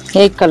வரும்.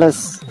 8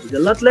 கலர்ஸ்.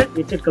 இதெல்லாம்ல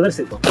 8 கலர்ஸ்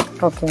இருக்கும்.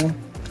 ஓகே.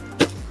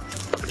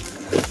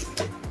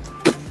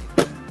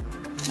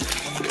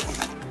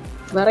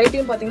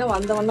 வெரைட்டியும் பாத்தீங்கன்னா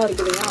வந்தவண்ணா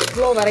இருக்குதுங்க.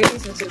 அவ்வளோ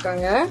வெரைட்டிஸ்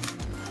வச்சிருக்காங்க.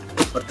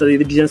 அடுத்து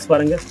இது டிசைன்ஸ்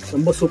பாருங்க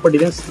ரொம்ப சூப்பர்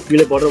டிசைன்ஸ்.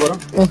 கீழே border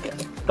வரும்.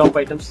 Top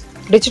items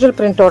digital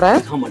பிரிண்டோட.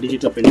 ஆமா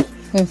டிஜிட்டல் பிரிண்ட்.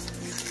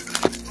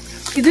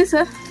 இது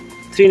சார்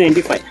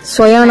 395.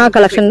 சயானா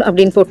கலெக்ஷன்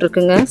அப்படின்னு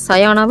போட்டிருக்குங்க.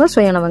 சயானாவா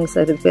சயானாவாங்க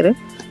சார் இது பேரு?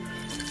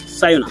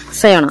 சயானா.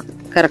 சயானா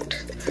கரெக்ட்.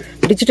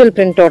 டிஜிட்டல்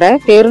பிரிண்டோட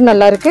பேரும்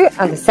நல்லா இருக்கு.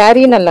 அந்த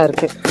சாரி நல்லா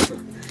இருக்கு.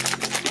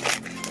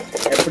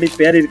 எப்படி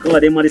பேர் இருக்கோ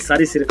அதே மாதிரி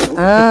sarees இருக்கும்.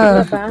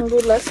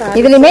 பெங்களூர்ல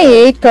இதுலயுமே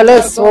 8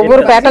 கலர்ஸ்.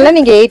 ஒவ்வொரு பேட்டர்ன்ல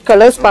நீங்க 8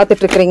 கலர்ஸ்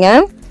பாத்துட்டு இருக்கீங்க.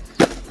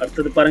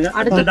 அடுத்து பாருங்க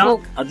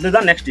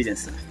அதுதான் நெக்ஸ்ட்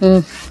டிசைன்ஸ்.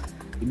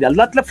 இது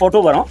எல்லாத்துல போட்டோ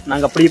வரும்.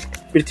 நாங்க அப்படி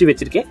பிரிச்சு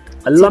வச்சிருக்கேன்.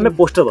 எல்லாமே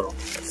போஸ்டர் வரும்.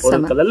 ஒரு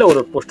கலர்ல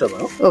ஒரு போஸ்டர்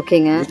வரும்.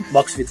 ஓகேங்க.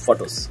 Box with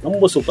photos.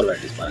 ரொம்ப சூப்பர்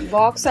வெரைட்டிஸ் பாருங்க.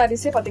 பாக்ஸ்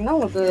சாரீஸே பாத்தீங்கன்னா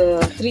உங்களுக்கு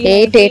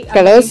 8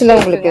 கலர்ஸ்ல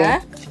உங்களுக்கு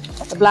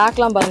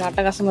பிளாக்லாம் பாருங்க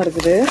அட்டகாசமா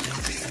இருக்குது.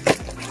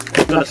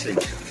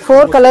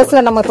 4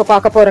 கலர்ஸ்ல நம்ம இப்ப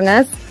பார்க்க போறோங்க.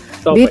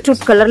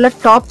 பீட்ரூட் கலர்ல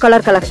டாப்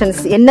கலர்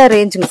கலெக்ஷன்ஸ். என்ன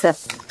ரேஞ்சுங்க சார்?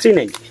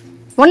 390.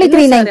 only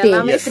 390.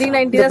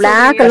 390 the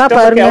black எல்லாம்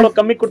பாருங்க. எவ்வளவு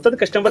கம்மி கொடுத்தது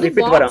கஸ்டமர்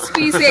ரிப்பீட் வரான்.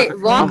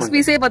 பாக்ஸ்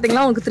பீஸே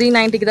பாத்தீங்கன்னா உங்களுக்கு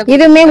 390 க்கு தான்.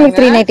 இதுமே உங்களுக்கு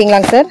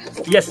 390ங்களாங்க சார்?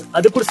 எஸ்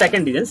அது கூட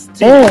second designs.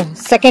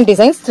 Second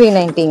designs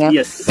 390ங்க.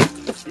 S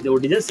இது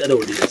ஒரு டிசைன்ஸ் அது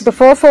ஒரு டிசைன்ஸ். இப்போ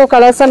 4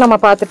 கலர்ஸ் நம்ம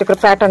பார்த்துட்டு இருக்கிற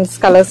பேட்டர்ன்ஸ்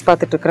கலர்ஸ்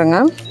பார்த்துட்டு இருக்கறங்க.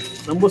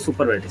 ரொம்ப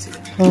சூப்பர் வெரைட்டிஸ்.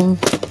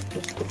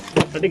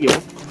 கட்டிக்கோ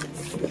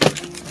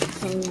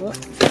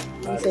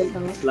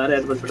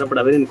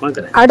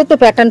அடுத்த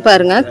பேட்டர்ன்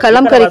பாருங்க.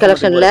 கலம்கரி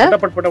கலெக்ஷன்ல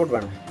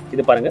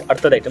இது பாருங்க.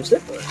 அடுத்த items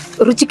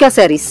Ruchika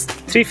sarees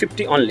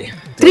 350 only.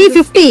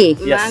 350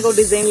 mango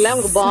டிசைன்ல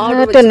உங்க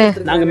பார்டர்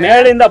நாங்க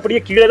மேல இருந்து அப்படியே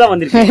கீழ தான்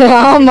வந்திருக்கோம்.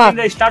 ஆமா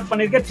இந்த ஸ்டார்ட்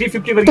பண்ணிருக்கேன்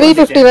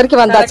 350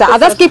 வரைக்கும் வந்தாச்சு.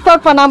 அத ஸ்கிப்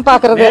அவுட் பண்ணாம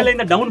பாக்குறது. மேல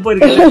இந்த டவுன்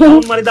போயிருக்கு.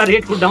 டவுன் மாதிரி தான்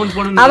ரேட் டவுன்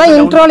பண்ணனும். அத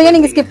இன்ட்ரோலயே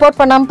நீங்க ஸ்கிப் அவுட்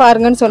பண்ணாம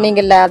பாருங்கன்னு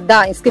சொன்னீங்கல்ல.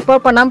 அதான் ஸ்கிப்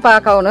அவுட் பண்ணாம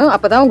பார்க்கணும்.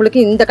 அப்பதான் உங்களுக்கு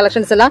இந்த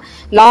கலெக்ஷன்ஸ் எல்லாம்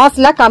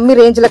லாஸ்ட்ல கம்மி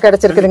ரேஞ்சில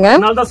கிடைச்சிருக்குதுங்க.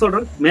 அதனால தான்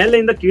சொல்றேன்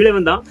மேல இந்த கீழ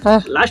வந்தா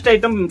லாஸ்ட்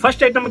ஐட்டம்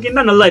ஃபர்ஸ்ட் ஐட்டம்க்கு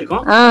இந்த நல்லா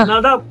இருக்கும்.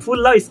 அதனால தான்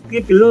ஃபுல்லா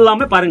ஸ்கிப்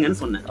இல்லாம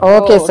பாருங்கன்னு சொன்னேன்.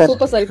 Okay sir.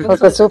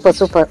 Okay super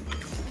super.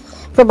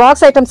 இப்போ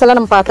பாக்ஸ் ஐட்டம்ஸ் எல்லாம்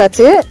நம்ம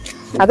பார்த்தாச்சு.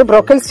 அது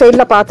ப்ரோக்கல்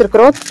ஸ்டைல்ல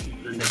பாத்துக்கிறோம்.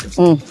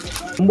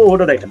 ரொம்ப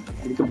ஓடர் ஐட்டம்.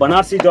 இதுக்கு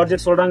பனாரசி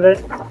ஜார்ஜெட் சொல்றாங்க.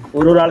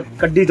 ஒரு ஆள்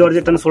கட்டி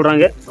ஜார்ஜெட்னு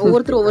சொல்றாங்க.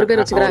 ஒவ்வொருத்தர் ஒவ்வொரு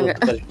பேர்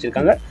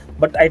வச்சிருக்காங்க.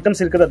 பட்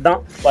ஐட்டம்ஸ் இருக்குது தான்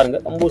பாருங்க.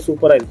 ரொம்ப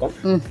சூப்பரா இருக்கும்.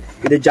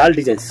 இது ஜால்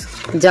டிசைன்ஸ்.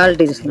 ஜால்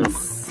டிசைன்ஸ்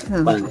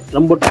பாருங்க.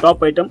 ரொம்ப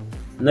டாப் ஐட்டம்.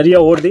 நிறைய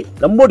ஓடுது.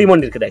 ரொம்ப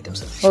டிமாண்ட் இருக்குது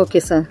ஐட்டம்ஸ்.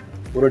 Okay sir.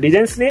 ஒரு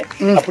டிசைன்ஸ்லயே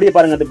அப்படியே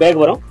பாருங்க. அந்த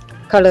பேக் வரும்.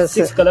 Colours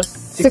 6 colours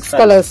 6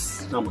 colours.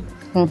 ஆமா.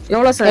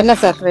 எவ்வளவு சார்? என்ன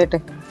சார் ரேட்?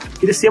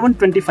 இது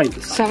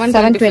 725.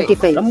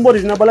 725 ரொம்ப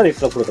ரீசனபிளா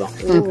ரேட்ல கொடுக்குறோம்.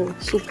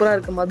 சூப்பரா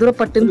இருக்கு. மதுரை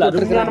பட்டுன்னு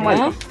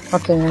போட்டுருக்காங்க.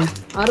 ஓகேங்க.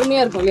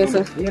 அருமையா இருக்கும் இல்லையா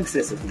சார்?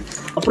 எஸ்.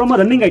 அப்புறமா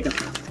ரன்னிங் ஐட்டம்.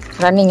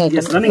 Running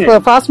item. இப்போ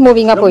ஃபாஸ்ட்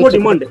மூவிங்கா போயிட்டு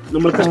டிமாண்ட்.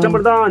 நம்ம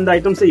கஸ்டமர் தான் அந்த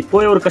ஐட்டம்ஸ்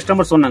இப்போவே ஒரு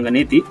கஸ்டமர் சொன்னாங்க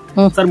நேத்தி.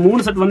 சார்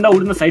 3 செட் வந்தா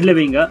உடனே சைடுல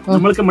வைங்க.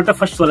 நமக்கு மட்டும்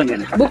ஃபர்ஸ்ட் சொல்லுங்க.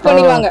 புக்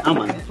பண்ணிடுவாங்க.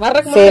 ஆமா.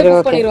 வரக்கு முன்னாடி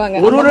புக்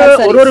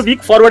பண்ணிடுவாங்க. ஒரு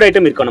வீக் ஃபார்வர்ட்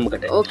ஐட்டம் இருக்கும் நம்ம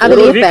கிட்ட.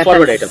 ஒரு வீக்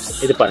ஃபார்வர்ட் ஐட்டம்ஸ்.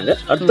 இது பாருங்க.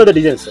 அடுத்த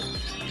டிசைன்ஸ்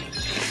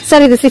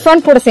சார். இது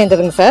சிஃபான் கூட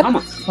சேர்ந்ததுங்க சார்? ஆமா.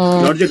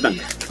 ஜார்ஜெட்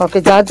தாங்க. Okay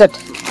georgette.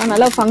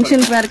 நல்லா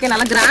ஃபங்க்ஷன்ஸ் வேர்க்கே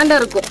நல்லா கிராண்டா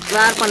இருக்கும்.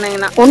 வேர்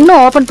பண்ணீங்கன்னா ஒண்ணு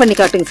ஓபன் பண்ணி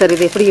காட்டுங்க சார்.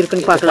 இது எப்படி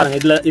இருக்குன்னு பார்க்கலாம்.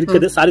 இதுல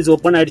இருக்குது. சாரீஸ்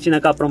ஓபன்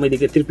ஆயிடுச்சுனாக்க அப்புறம்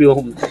இதுக்கு திருப்பி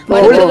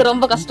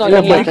ரொம்ப கஷ்டம்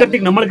இல்ல.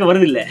 மார்க்கெட்டிங் நமக்கு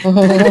வருது இல்ல.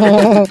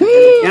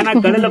 ஏன்னா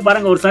கடையில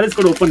பாருங்க ஒரு சாரீஸ்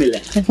கூட ஓபன் இல்ல.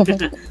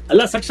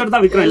 எல்லாம் செக்ஷன்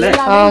தான் விக்கிறோம் இல்ல.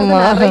 ஆமா.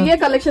 நிறைய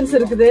கலெக்ஷன்ஸ்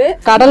இருக்குது.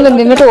 கடல்ல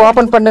நின்னுட்டு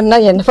ஓபன் பண்ணனும்னா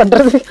என்ன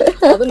பண்றது?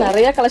 அது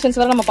நிறைய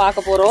கலெக்ஷன்ஸ் வர நம்ம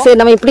பார்க்க போறோம்.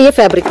 சரி நம்ம இப்படியே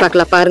ஃபேப்ரிக்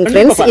பார்க்கலாம் பாருங்க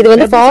फ्रेंड्स. இது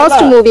வந்து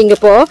ஃபாஸ்ட் மூவிங்.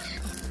 இப்போ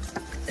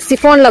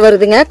சிஃபான்ல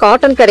வருதுங்க.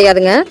 காட்டன்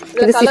கிடையாதுங்க.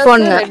 இது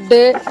சிஃபான்ங்க. ரெட்,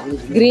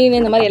 கிரீன்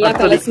இந்த மாதிரி எல்லா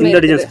கலர்ஸுமே இந்த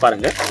டிசைன்ஸ்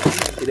பாருங்க.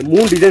 இது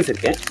 3 டிசைன்ஸ்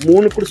இருக்கு.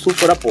 3 கூட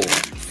சூப்பரா போகும்.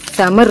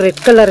 சமர்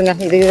ரெட் கலருங்க.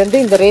 இது வந்து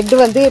இந்த ரெட்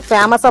வந்து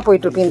ஃபேமஸா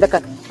போயிட்டு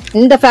இருக்கு.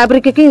 இந்த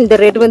ஃபேப்ரிக்கு இந்த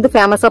ரெட் வந்து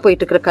ஃபேமஸா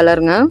போயிட்டு இருக்கிற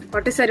கலருங்க.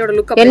 பட்டு சாரியோட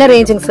லுக் என்ன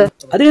ரேஞ்சுங்க சார்?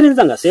 அதே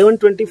ரேஞ்ச் தாங்க.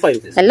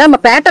 725. எல்லாம்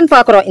நம்ம பேட்டர்ன்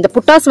பாக்குறோம். இந்த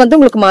புட்டாஸ் வந்து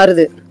உங்களுக்கு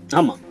மாறுது.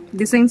 ஆமா.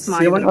 டிசைன்ஸ்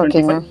மாறுது.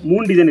 ஓகேங்க.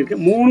 3 டிசைன் இருக்கு.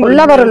 3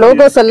 உள்ள வர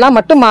லோகோஸ் எல்லாம்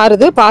மட்டும்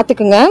மாறுது.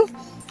 பாத்துக்குங்க.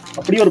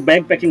 அப்படியே ஒரு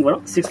பேக் பேக்கிங்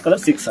வரும். 6 colour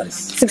 6 sarees.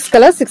 6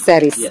 colour 6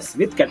 sarees. Yes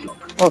with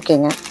catalogue.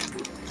 ஓகேங்க.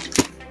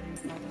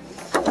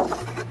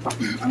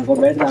 அங்க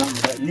பேட்ல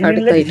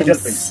linen digital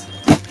prints.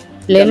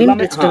 Linen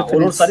digital prints.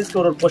 ஒரு sarees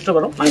ஒரு போஸ்டர்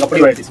வரும். அங்க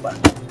அப்படியே வெரைட்டிஸ்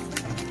பாருங்க.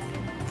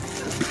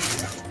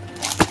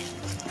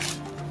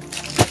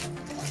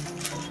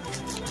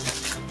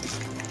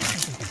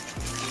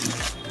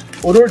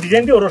 ஒரு ஒரு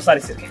டிசைன்க்கு ஒரு ஒரு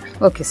sarees இருக்கு.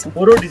 Okay sir.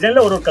 ஒரு ஒரு டிசைன்ல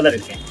ஒரு ஒரு கலர்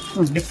இருக்கு.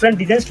 Different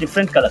designs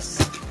different colours.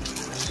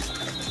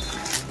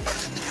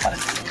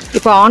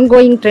 இப்போ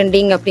ஆன்கோயிங்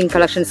ட்ரெண்டிங் அப்படிங்க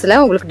கலெக்ஷன்ஸ்ல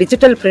உங்களுக்கு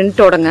டிஜிட்டல்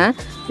பிரிண்டோடங்க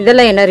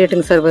இதெல்லாம் என்ன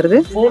ரேட்டுங்க சார் வருது?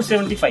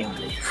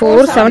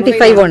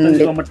 475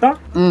 ஒன்லி. மட்டும்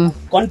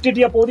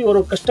குவான்டிட்டியா போதி ஒரு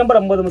கஸ்டமர்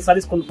 50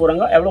 sarees கொண்டு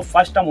போறாங்க. எவ்வளவு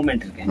ஃபாஸ்டா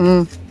மூவ்மெண்ட் இருக்கு.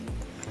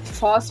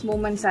 ஃபாஸ்ட்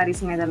மூவ்மெண்ட்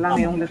சாரீஸ்ங்க இதெல்லாம்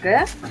உங்களுக்கு.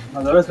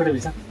 அதோட சொல்ல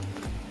விசா.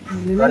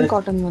 லினன்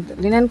காட்டன் வந்து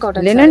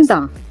லினன்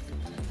தான்.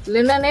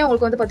 லினனே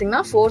உங்களுக்கு வந்து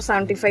பாத்தீங்கன்னா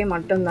 475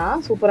 மட்டும் தான்.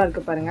 சூப்பரா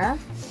இருக்கு பாருங்க.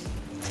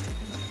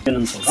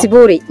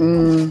 Shibori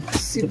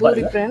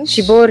print.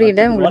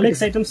 சிபோரில உங்களுக்கு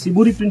next item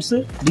shibori prints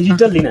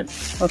digital linen.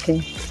 Okay.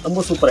 ரொம்ப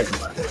சூப்பரா இருக்கு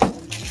பாருங்க.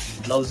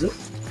 ப்ளவுஸ்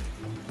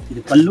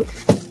இது பல்லு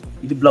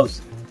இது ப்ளவுஸ்.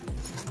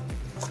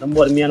 ரொம்ப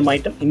அருமையான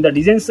ஐட்டம். இந்த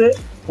டிசைன்ஸ்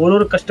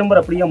ஒரு கஸ்டமர்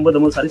அப்படியே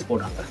 50 sarees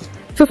போடுறாங்க.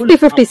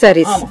 50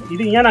 sarees. ஆமா.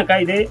 இது ஏனாக்கா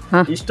இது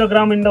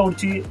இன்ஸ்டாகிராம் இந்த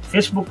உச்சி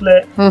ஃபேஸ்புக்ல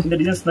இந்த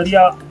டிசைன்ஸ் நிறைய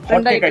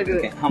ஹாட் ஆயிட்டு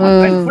இருக்கு. ஆமா,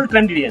 ஃபுல்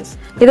ட்ரெண்ட் டிசைன்ஸ்.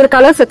 இதுல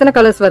கலர்ஸ் எத்தனை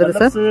கலர்ஸ் வருது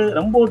சார்?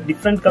 ரொம்ப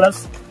டிஃபரண்ட்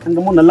கலர்ஸ்.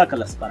 ரொம்ப நல்ல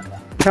கலர்ஸ் பாருங்க.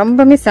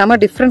 ரொம்பவே செம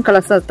டிஃபரண்ட்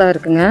கலர்ஸா தான்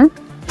இருக்குங்க.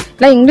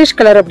 எல்லாம் இங்கிலீஷ்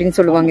கலர் அப்படின்னு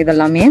சொல்லுவாங்க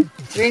இதெல்லாமே.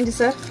 Range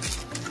sir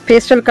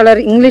pastel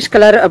colour English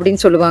colour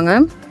அப்படின்னு சொல்லுவாங்க.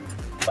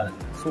 பாருங்க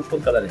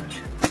சூப்பர் கலர் ரேஞ்ச்.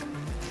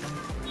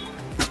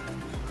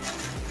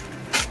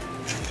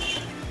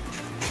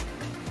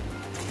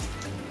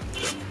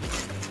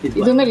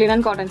 இதுமே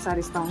லினன் காட்டன்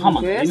sarees தான்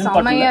உங்களுக்கு.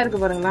 செமையா இருக்கு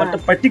பாருங்க. பட்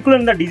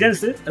பர்టిక్యులர் இந்த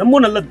டிசைன்ஸ் ரொம்ப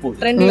நல்லது போகுது.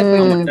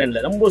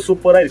 ட்ரெண்ட்ல ரொம்ப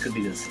சூப்பரா இருக்கு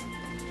டிசைன்ஸ்.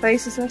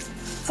 Price sir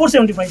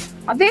 475.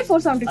 அதே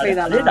 475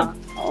 தானா?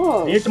 ஓ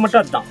ரேட்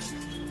மட்டும் அதான்.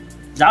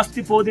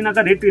 ಜಾಸ್ತಿ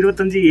போதினாக்க ரேட்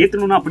 25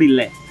 ஏத்தணும்னா அப்படி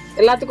இல்ல.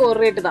 எல்லாத்துக்கும் ஒரு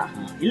ரேட் தான்.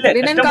 இல்ல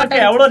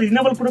கஸ்டமருக்கு எவ்வளவு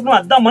ரீசனபிள் கொடுக்கணும்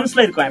அதான்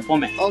மனசுல இருக்கும்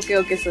எப்பவுமே. Okay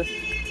okay sir.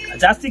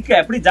 ஜாஸ்திக்கு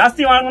எப்படி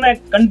ஜாஸ்தி வாங்கணும்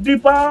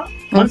கண்டிப்பா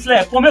மனசுல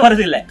எப்பவுமே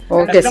வருது இல்ல.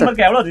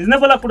 கஸ்டமருக்கு எவ்வளவு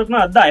ரீசனபிளா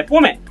கொடுக்கணும் அதான்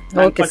எப்பவுமே.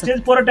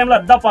 பர்ச்சேஸ் போற டைம்ல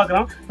அதான்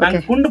பாக்குறோம்.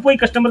 நாங்க கொண்டு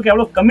போய் கஸ்டமருக்கு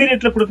எவ்வளவு கம்மி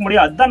ரேட்ல கொடுக்க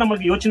முடியும் அதான்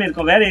நமக்கு யோசனை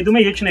இருக்கும். வேற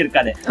எதுவுமே யோசனை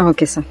இருக்காது.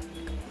 Okay sir.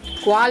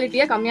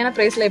 குவாலிட்டியா கம்மியான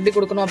பிரைஸ்ல எப்படி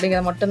கொடுக்கணும்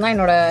அப்படிங்கறது மட்டும் தான்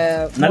என்னோட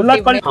நல்லா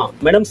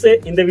மேடம்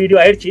இந்த வீடியோ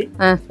ஆயிடுச்சு.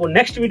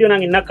 நெக்ஸ்ட் வீடியோ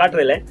நாங்க என்ன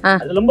காட்டுறல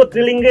அது ரொம்ப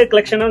த்ரில்லிங்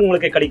கலெக்ஷனா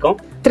உங்களுக்கு கிடைக்கும்.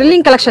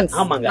 Thrilling collections.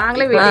 ஆமாங்க.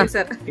 நாங்களே வெயிட்டிங்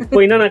சார்.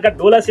 இப்போ என்னன்னா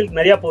டோலா சில்க்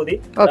நிறைய போகுது.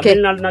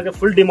 தமிழ்நாடுனாக்க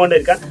ஃபுல் டிமாண்ட்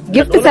இருக்கா.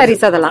 gift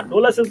sarees அதெல்லாம்.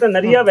 டோலா சில்க்ல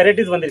நிறைய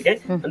வெரைட்டிஸ் வந்திருக்கு.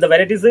 அந்த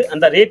வெரைட்டிஸ்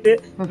அந்த rate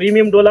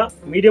premium Dola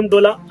medium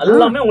Dola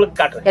எல்லாமே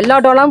உங்களுக்கு காட்டுறேன். எல்லா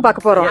டோலாவும்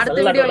பார்க்க போறோம்.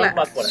 அடுத்த வீடியோல.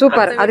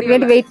 சூப்பர். அதுக்கு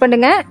வேண்டி வெயிட்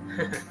பண்ணுங்க.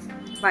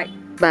 By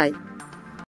by.